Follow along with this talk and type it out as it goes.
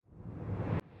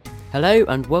Hello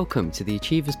and welcome to the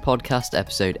Achievers Podcast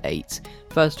episode 8.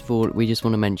 First of all, we just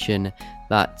want to mention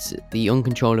that the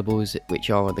Uncontrollables, which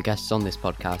are the guests on this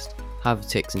podcast, have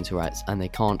tics and Tourette's and they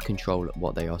can't control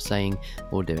what they are saying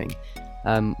or doing.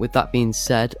 With that being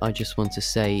said, I just want to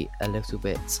say a little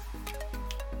bit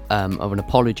of an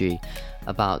apology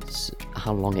about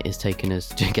how long it has taken us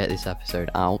to get this episode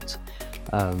out.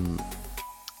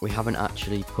 We haven't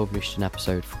actually published an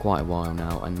episode for quite a while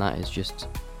now, and that has just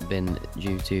been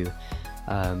due to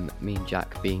me and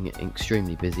Jack being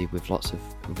extremely busy with lots of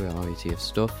variety of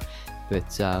stuff,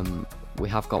 but we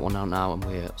have got one out now and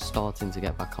we're starting to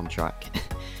get back on track.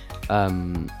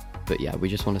 But yeah, we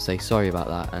just want to say sorry about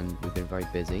that, and we've been very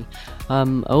busy.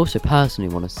 I also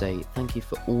personally want to say thank you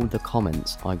for all the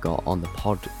comments I got on the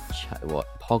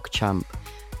PogChamp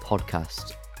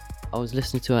podcast. I was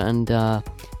listening to it, and I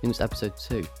think it was episode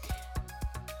 2.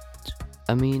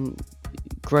 I mean,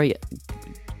 great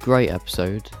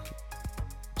episode.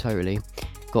 Totally.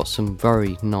 Got some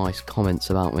very nice comments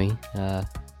about me.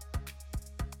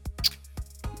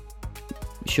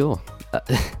 Sure.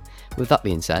 With that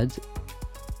being said,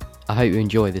 I hope you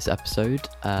enjoy this episode.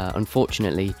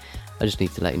 Unfortunately, I just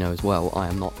need to let you know as well, I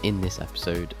am not in this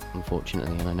episode,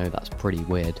 unfortunately, and I know that's pretty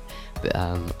weird, but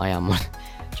I am.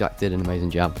 Jack did an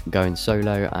amazing job going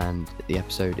solo, and the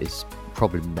episode is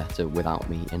probably better without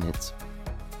me in it.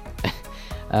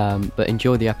 But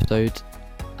enjoy the episode,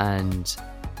 and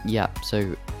yeah,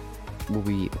 so we'll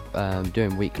be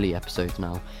doing weekly episodes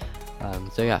now.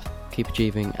 So yeah, keep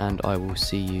achieving, and I will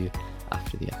see you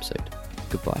after the episode.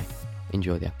 Goodbye.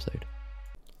 Enjoy the episode.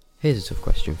 Here's a tough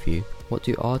question for you. What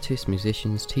do artists,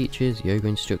 musicians, teachers, yoga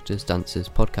instructors, dancers,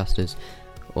 podcasters,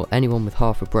 or anyone with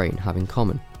half a brain have in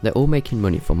common? They're all making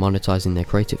money from monetizing their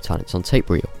creative talents on Tape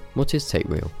Reel. What is Tape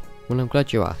Reel? Well, I'm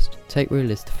glad you asked. Tape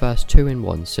Reel is the first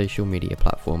 2-in-1 social media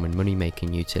platform and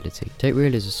money-making utility. Tape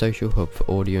Reel is a social hub for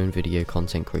audio and video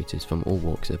content creators from all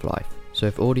walks of life. So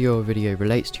if audio or video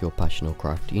relates to your passion or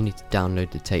craft, you need to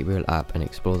download the Tape Reel app and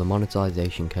explore the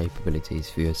monetization capabilities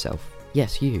for yourself.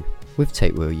 Yes, you. With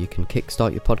Tape Reel, you can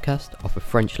kickstart your podcast, offer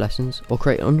French lessons, or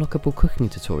create unlockable cooking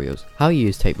tutorials. How you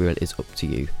use Tape Reel is up to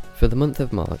you. For the month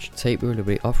of March, Tape Reel will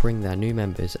be offering their new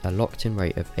members a locked-in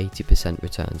rate of 80%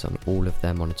 returns on all of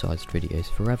their monetized videos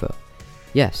forever.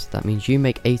 Yes, that means you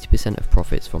make 80% of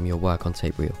profits from your work on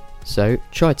Tape Reel. So,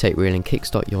 try Tape Reel and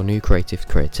kickstart your new creative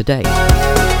career today.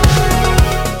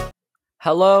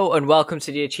 Hello and welcome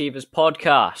to the Achievers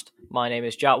Podcast. My name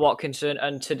is Jack Watkinson,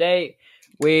 and today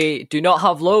we do not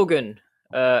have Logan.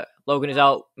 Logan is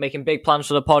out making big plans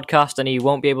for the podcast, and he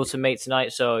won't be able to make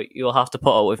tonight, so you'll have to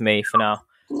put up with me for now.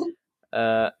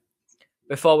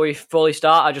 Before we fully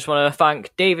start, I just want to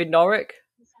thank David Norrick.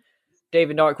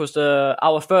 David Norrick was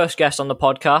our first guest on the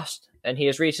podcast, and he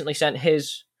has recently sent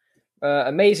his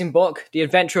amazing book, The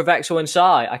Adventure of Exo and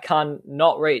Psy. I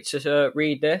cannot wait to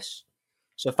read this,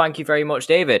 so thank you very much,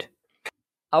 David.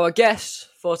 Our guests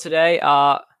for today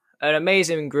are an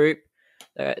amazing group.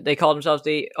 They call themselves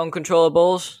the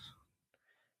Uncontrollables.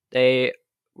 They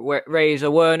raise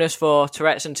awareness for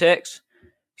Tourette's and tics.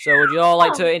 So would you all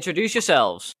like to introduce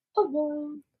yourselves?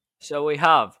 Hello. So we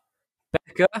have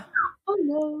Becca,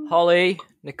 Hello. Holly,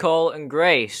 Nicole, and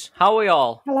Grace. How are we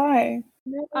all? Hello.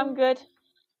 I'm good.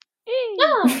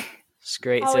 Yeah. It's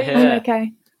great How to are you? I'm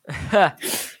hear.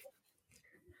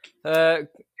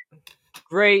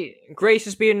 okay. Grace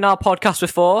has been in our podcast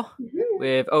before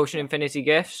with Ocean Infinity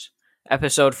Gifts,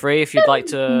 episode 3, if you'd like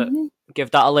to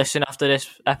give that a listen after this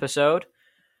episode.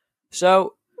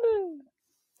 So,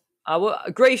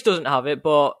 Grace doesn't have it,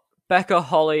 but Becca,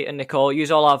 Holly, and Nicole, you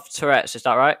all have Tourette's, is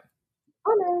that right?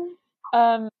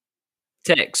 Hello.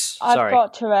 Tics, I've sorry.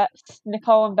 got Tourette's.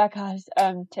 Nicole and Becca has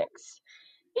tics.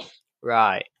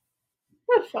 Right.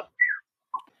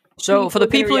 So, for the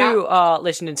people who are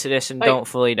listening to this and don't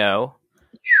fully know,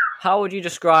 how would you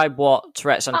describe what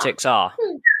Tourette's and tics are?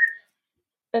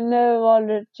 A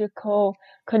neurological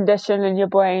condition in your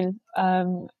brain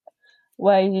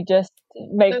where you just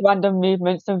make random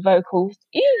movements and vocals.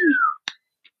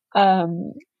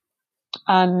 And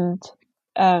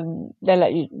they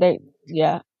let you,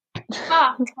 yeah.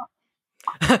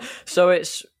 So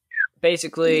it's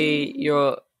basically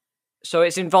so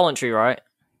it's involuntary, right?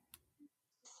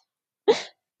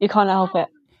 You can't help it.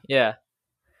 Yeah.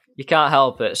 You can't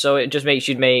help it. So it just makes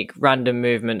you make random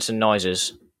movements and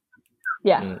noises.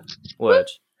 Yeah. And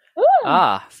words.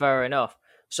 Fair enough.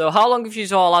 So how long have you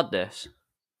all had this?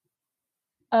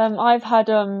 I've had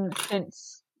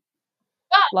since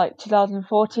like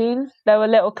 2014. There were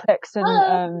little clicks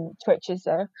and twitches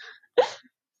though.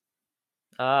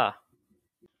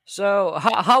 So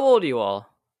how old are you all?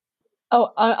 Oh,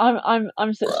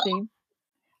 I'm 16.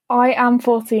 I am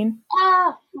 14.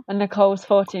 And Nicole's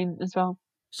 14 as well.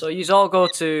 So you all go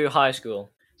to high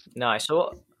school. Nice.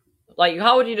 So, like,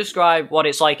 how would you describe what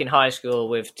it's like in high school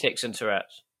with tics and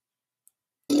Tourette's?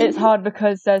 It's hard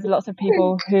because there's lots of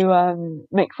people who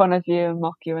make fun of you and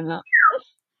mock you and that.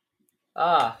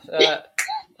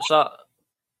 So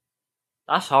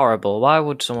that's horrible. Why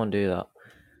would someone do that?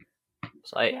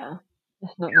 It's like, Yeah,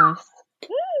 it's not nice.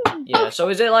 yeah. So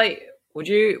is it like? Would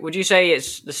you say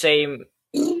it's the same?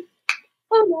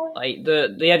 Like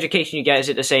the education you get, is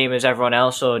it the same as everyone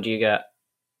else, or do you get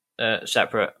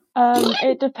separate?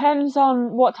 It depends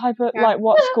on what type of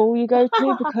what school you go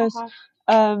to, because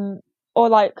or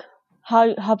like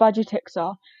how bad your tics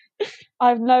are.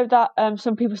 I know that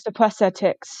some people suppress their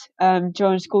tics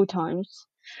during school times,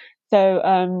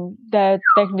 so they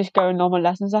can just go in normal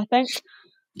lessons, I think.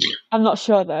 I'm not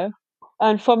sure though.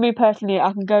 And for me personally,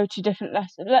 I can go to different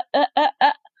lessons.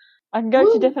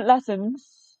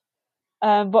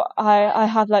 But I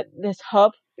have like this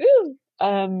hub.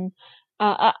 Get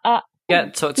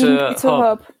to It's a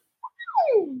hub.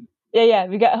 Yeah,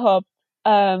 we get a hub.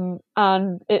 And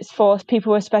it's for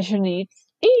people with special needs.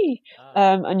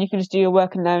 And you can just do your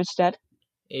work in there instead.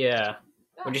 Yeah.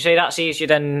 Would you say that's easier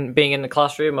than being in the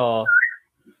classroom, or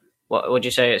what would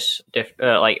you say it's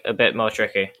like a bit more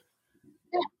tricky?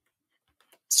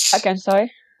 Again,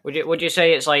 sorry. Would you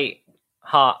say it's like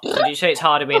hard? Would you say it's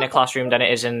harder being in a classroom than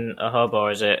it is in a hub,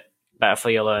 or is it better for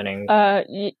your learning?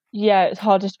 Yeah, it's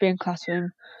harder to be in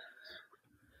classroom.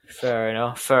 Fair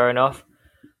enough.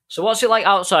 So what's it like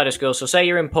outside of school? So say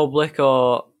you're in public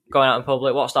or going out in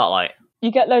public, what's that like?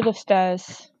 You get loads of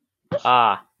stares.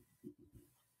 Do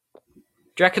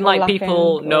you reckon like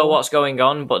people know what's going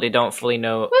on, but they don't fully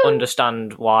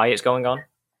understand why it's going on?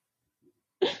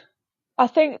 I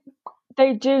think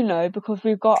they do know, because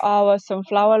we've got our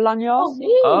sunflower lanyards.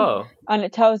 Oh. And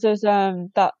it tells us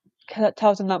that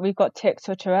tells them that we've got tics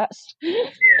or Tourette's. Yeah.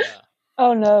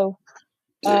 Oh no.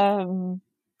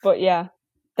 But yeah,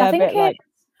 they're I think a bit like.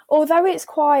 Although it's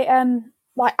quite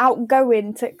like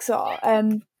outgoing tics are,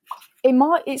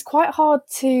 it's quite hard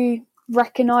to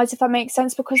recognise, if that makes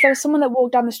sense, because there was someone that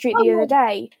walked down the street the other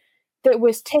day that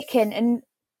was ticking, and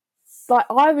like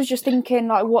I was just thinking,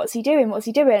 like, what's he doing?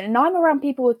 And I'm around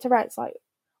people with Tourette's like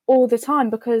all the time,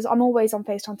 because I'm always on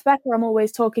FaceTime to Becca, I'm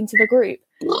always talking to the group,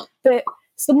 but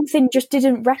something just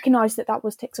didn't recognise that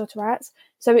was tics or Tourette's.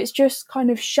 So it's just kind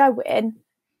of showing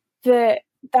that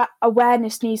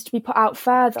awareness needs to be put out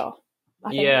further, I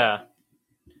think. Yeah.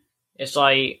 It's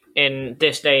like, in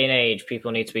this day and age, people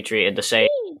need to be treated the same.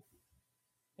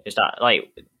 Is that,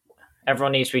 like,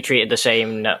 everyone needs to be treated the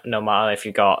same, no matter if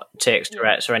you've got tics,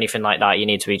 Tourette's, or anything like that. You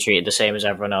need to be treated the same as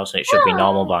everyone else, and it should be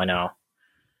normal by now.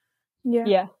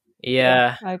 Yeah.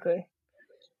 Yeah. I agree.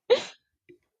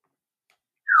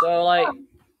 So, like,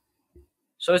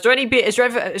 has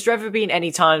there ever been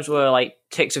any times where, like,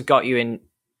 tics have got you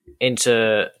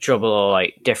into trouble, or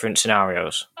like different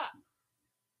scenarios?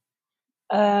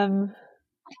 I've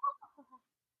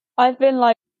been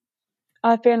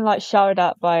shouted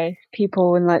at by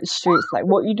people in like the streets, like,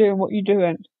 what you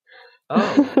doing?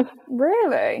 Oh.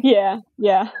 Really? Yeah.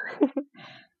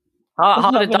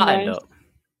 How did that end up?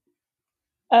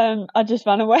 I just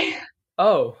ran away.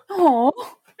 Oh. Oh.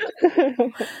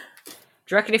 Do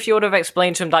you reckon if you would have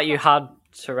explained to them that you had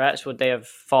Tourette's, would they have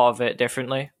thought of it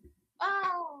differently?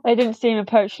 They didn't seem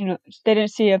approachable. They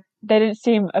didn't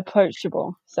seem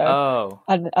approachable. So.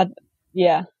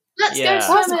 Yeah. Let's go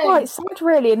That's swimming. quite sad,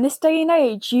 really. In this day and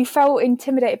age, you felt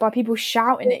intimidated by people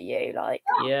shouting at you. Like,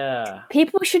 yeah,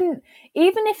 people shouldn't,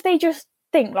 even if they just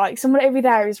think like someone over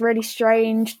there is really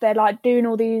strange, they're like doing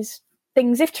all these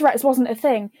things. If Tourette's wasn't a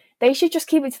thing, they should just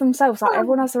keep it to themselves. Like,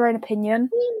 everyone has their own opinion.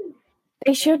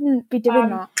 They shouldn't be doing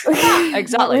that.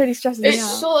 Exactly. Really stressing me out.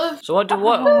 Sort of. So what do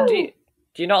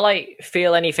you not like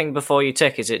feel anything before you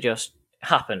tick? Is it just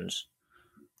happens?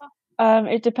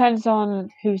 It depends on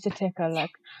who's the ticker.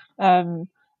 Like,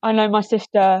 I know my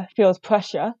sister feels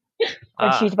pressure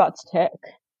when she's about to tick.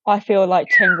 I feel like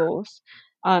tingles,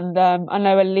 and I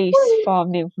know Elise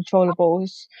from The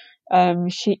Uncontrollables.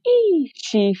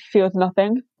 She feels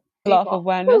nothing. A lot of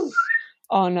awareness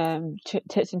on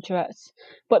tits and Tourette's,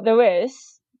 but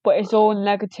it's all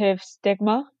negative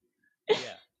stigma. Yeah.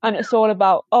 And it's all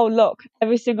about, oh look,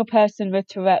 every single person with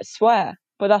Tourette's swear,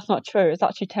 but that's not true. It's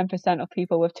actually 10% of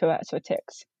people with Tourette's or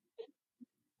tics.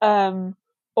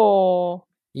 Or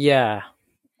yeah,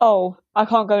 oh, I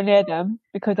can't go near them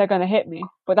because they're going to hit me,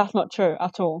 but that's not true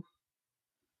at all.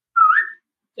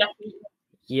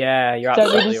 Yeah, you're so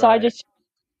absolutely we decided right.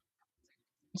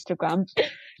 to Instagram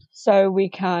so we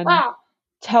can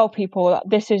tell people that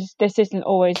this isn't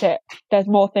always it. There's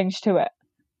more things to it.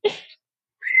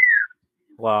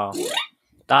 Wow,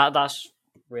 that's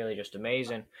really just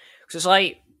amazing. Because it's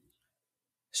like,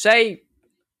 say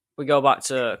we go back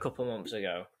to a couple months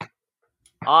ago,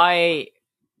 I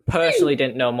personally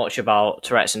didn't know much about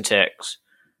Tourette's and tics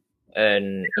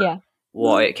and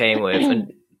what it came with,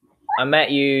 and I met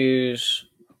you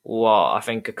I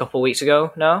think a couple of weeks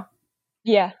ago now.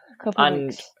 Yeah, a couple of And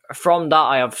weeks. from that,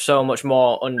 I have so much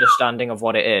more understanding of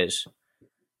what it is,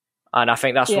 and I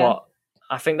think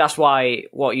that's why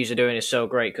what you're doing is so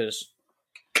great. Because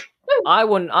if I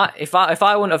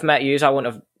wouldn't have met you, I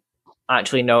wouldn't have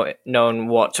actually known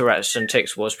what Tourette's and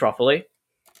tics was properly.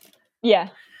 Yeah,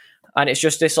 and it's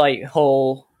just this like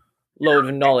whole load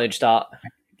of knowledge that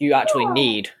you actually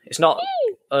need. It's not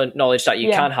a knowledge that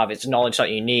you can have; it's knowledge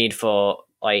that you need for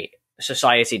like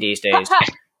society these days,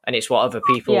 and it's what other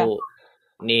people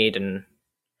need and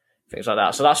things like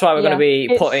that. So that's why we're going to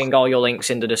be putting all your links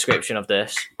in the description of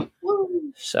this,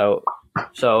 so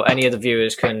any of the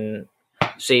viewers can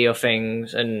see your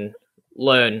things and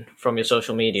learn from your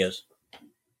social medias.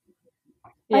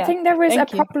 I think there is a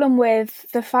problem with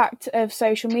the fact of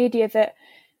social media that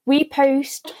we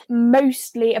post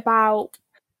mostly about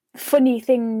funny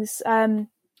things. Well,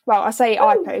 I say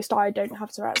I post, I don't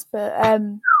have Tourette's, but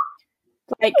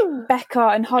like Becca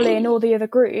and Holly and all the other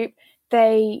group,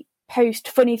 they post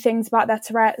funny things about their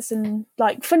Tourette's and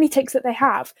like funny tics that they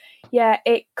have. Yeah,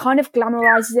 it kind of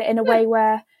glamorizes it in a way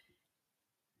where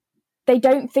they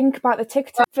don't think about the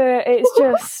tic tac. It's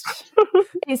just,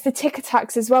 it's the tic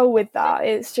attacks as well with that.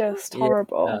 It's just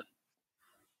horrible. Yeah.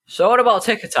 So what about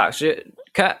tic attacks?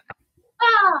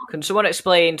 Can someone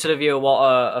explain to the viewer what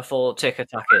a full tic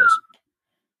attack is?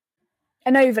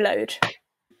 An overload.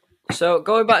 So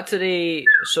going back to the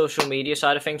social media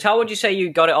side of things, how would you say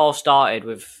you got it all started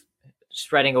with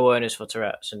spreading awareness for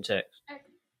Tourette's and tics?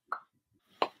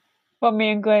 Well,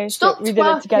 me and Grace, we did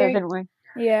it together, didn't we?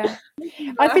 Yeah.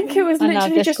 I think it was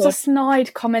literally just a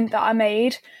snide comment that I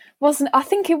made. I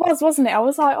think it was, wasn't it? I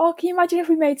was like, oh, can you imagine if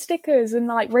we made stickers and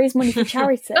like raise money for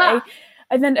charity?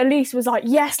 And then Elise was like,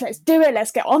 yes, let's do it.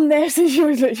 Let's get on this. And she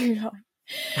was literally like,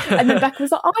 and then Becca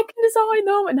was like, I can design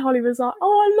them. And Holly was like, oh,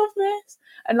 I love this.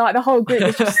 And like the whole group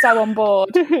was just so on board.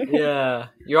 Yeah.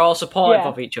 You're all supportive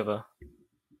of each other.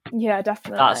 Yeah,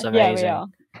 definitely. That's amazing. Yeah,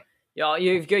 we are.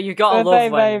 You've got to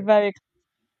love very.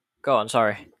 Go on,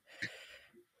 sorry.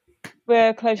 We're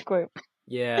a close group.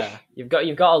 Yeah, you've got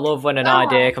to love when an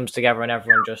idea comes together and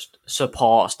everyone just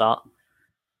supports that.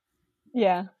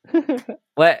 Yeah.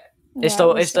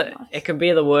 It can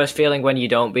be the worst feeling when you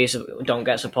don't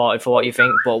get supported for what you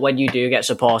think, but when you do get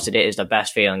supported, it is the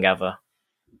best feeling ever.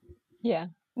 Yeah.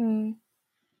 Mm.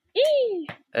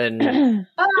 And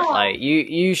like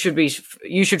you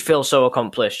should feel so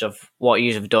accomplished of what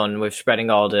you have done with spreading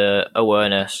all the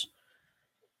awareness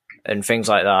and things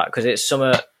like that, because it's some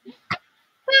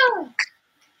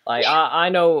like I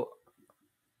know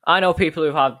people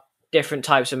who've had different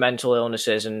types of mental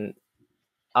illnesses, and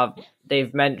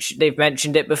they've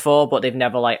mentioned it before, but they've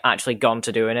never like actually gone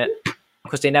to doing it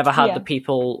because they never had the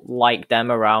people like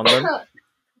them around them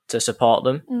to support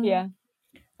them. Yeah.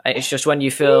 It's just when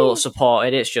you feel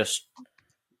supported, it's just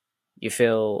you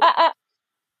feel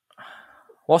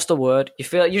what's the word?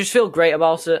 You just feel great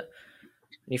about it.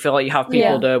 You feel like you have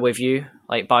people there with you,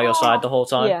 like by your side the whole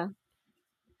time.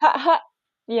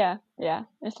 Yeah. Yeah.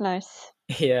 It's nice.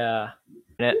 Yeah.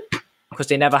 Because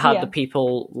they never had the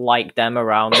people like them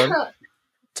around them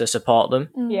to support them.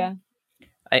 Yeah.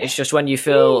 It's just when you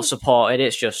feel supported,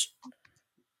 it's just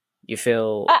you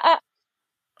feel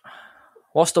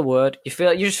what's the word?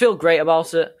 You just feel great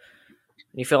about it.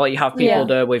 You feel like you have people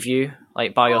there with you,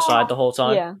 like by your side the whole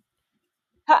time.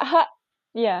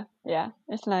 Yeah. Yeah.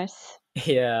 It's nice.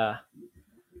 Yeah.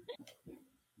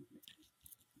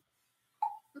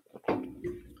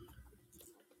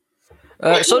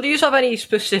 So do you have any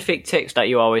specific tics that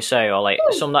you always say, or like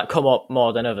some that come up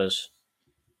more than others?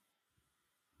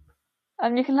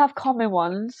 You can have common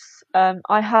ones.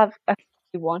 I have a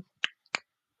one.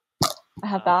 I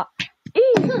have that.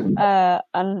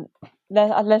 And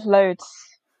there's loads.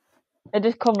 It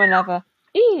is common ever.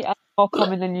 More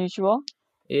common than usual.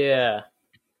 Yeah.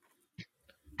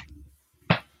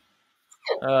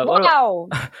 Wow.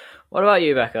 What about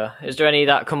you, Becca? Is there any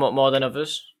that come up more than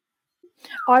others?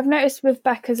 I've noticed with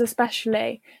Becca's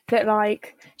especially that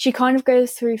like she kind of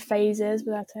goes through phases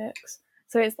with her tics.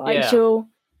 So it's like she'll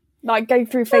like go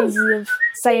through phases of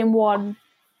saying one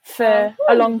for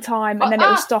a long time and then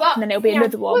it'll stop and then it'll be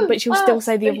another one, but she'll still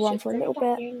say the other one for a little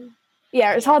bit.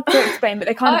 Yeah, it's hard to explain, but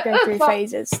they kind of go through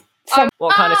phases.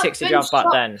 What kind of tics did you have back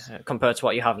then compared to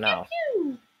what you have now?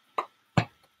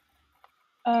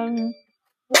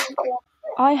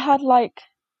 I had like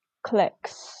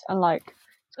clicks and like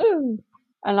ooh,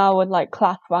 and I would like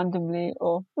clap randomly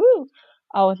or ooh,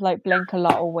 I would like blink a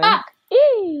lot or wink.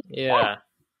 Yeah.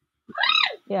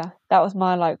 Yeah, that was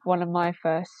my like one of my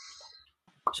first.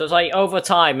 So it's like over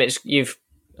time, you've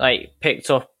like picked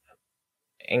up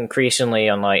increasingly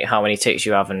on like how many ticks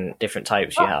you have and different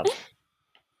types you have.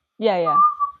 Yeah.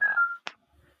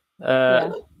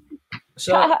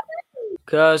 So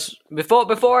because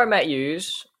before I met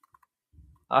yous,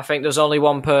 I think there's only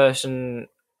one person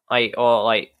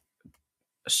or a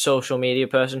social media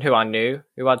person who I knew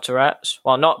who had Tourette's.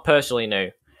 Well, not personally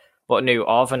knew, but knew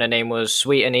of, and her name was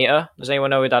Sweet Anita. Does anyone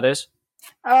know who that is?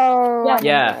 Oh,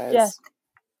 Yes.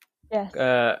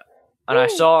 And I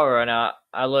saw her, and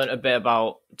I learned a bit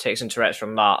about tics and Tourette's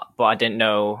from that, but I didn't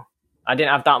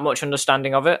have that much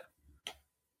understanding of it.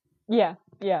 Yeah.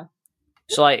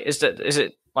 So like, is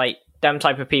it like them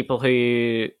type of people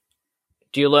who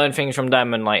do you learn things from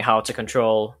them and like how to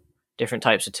control different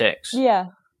types of tics? Yeah.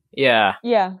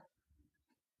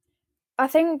 I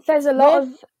think there's a lot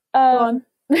With, of.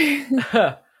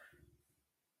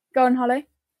 Go on, Holly.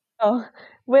 Oh,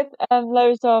 with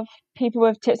loads of people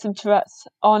with tics and Tourette's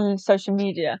on social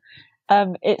media,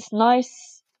 it's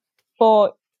nice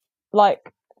for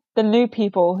like the new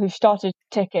people who started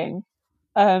ticking,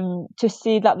 to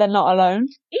see that they're not alone,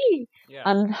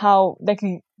 and how they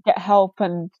can get help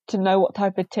and to know what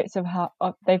type of tics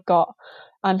they've got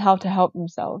and how to help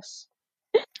themselves.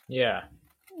 Yeah.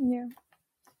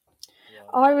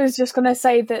 I was just going to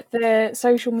say that the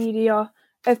social media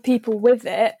of people with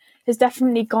it has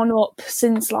definitely gone up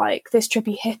since like this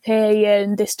Trippy Hippie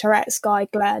and this Tourette's guy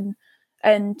Glenn,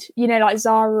 and like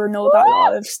Zara and all that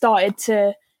lot have started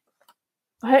to.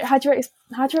 How do you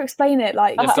explain it?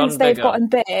 Like since they've gotten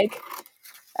big,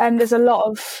 and there's a lot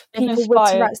of people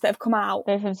with Tourette's that have come out.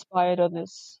 They've inspired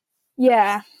others.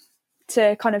 Yeah,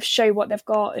 to kind of show what they've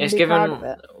got and be proud of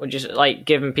it. Which is like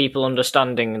giving people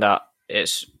understanding that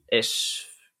it's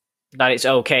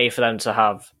okay for them to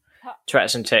have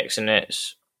Tourette's and tics, and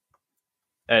there's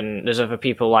other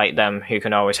people like them who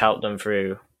can always help them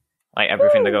through like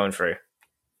everything they're going through.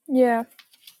 Yeah.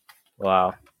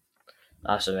 Wow,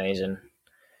 that's amazing.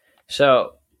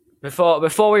 So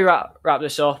before we wrap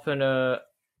this up and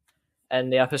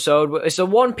end the episode, is there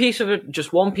one piece of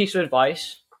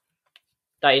advice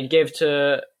that you'd give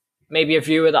to maybe a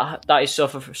viewer that is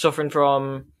suffering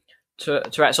from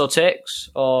Tourette's or tics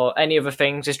or any other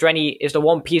things? Is there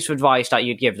one piece of advice that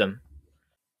you'd give them?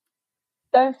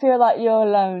 Don't feel like you're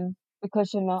alone,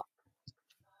 because you're not.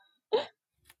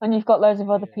 And you've got loads of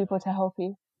other people to help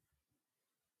you.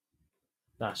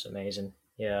 That's amazing.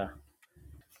 Yeah.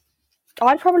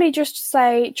 I'd probably just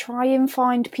say try and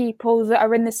find people that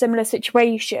are in the similar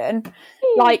situation,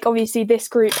 like obviously this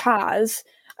group has.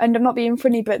 And I'm not being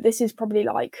funny, but this is probably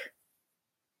like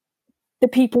the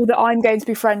people that I'm going to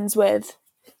be friends with,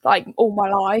 like all my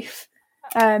life.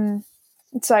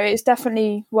 So it's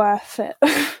definitely worth it.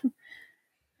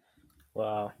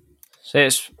 Wow. So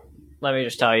let me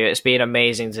just tell you, it's been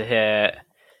amazing to hear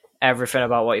everything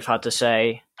about what you've had to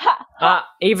say.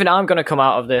 Even I'm going to come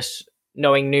out of this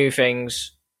knowing new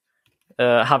things,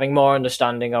 having more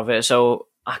understanding of it. So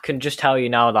I can just tell you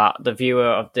now that the viewer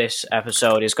of this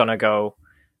episode is going to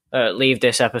leave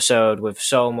this episode with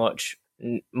so much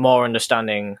more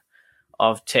understanding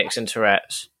of tics and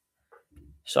Tourette's.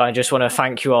 So I just want to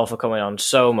thank you all for coming on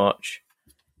so much.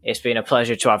 It's been a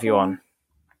pleasure to have you on.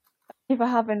 Thank you for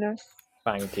having us.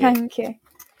 Thank you. Thank you.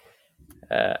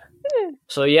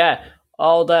 So yeah,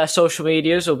 all their social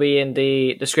medias will be in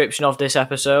the description of this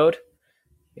episode.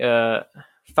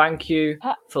 Thank you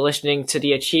for listening to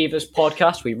the Achievers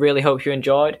podcast. We really hope you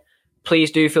enjoyed.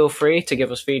 Please do feel free to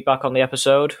give us feedback on the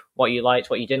episode, what you liked,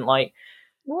 what you didn't like.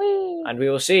 And we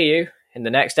will see you in the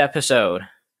next episode.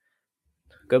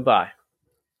 Goodbye.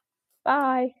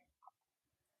 Bye.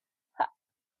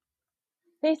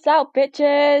 Peace out,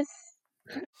 bitches.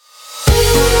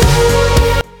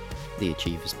 The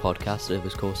Achievers podcast is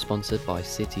of course sponsored by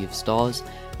City of Stars.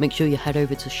 Make sure you head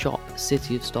over to shop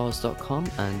cityofstars.com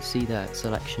and see their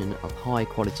selection of high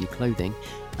quality clothing,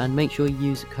 and make sure you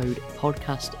use code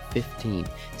podcast15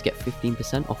 to get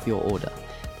 15% off your order.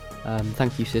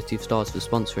 Thank you City of Stars for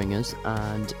sponsoring us,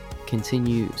 and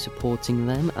continue supporting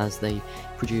them as they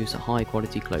produce high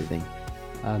quality clothing.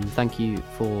 Thank you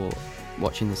for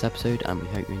watching this episode, and we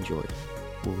hope you enjoyed.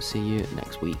 We'll see you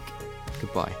next week.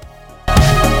 Goodbye.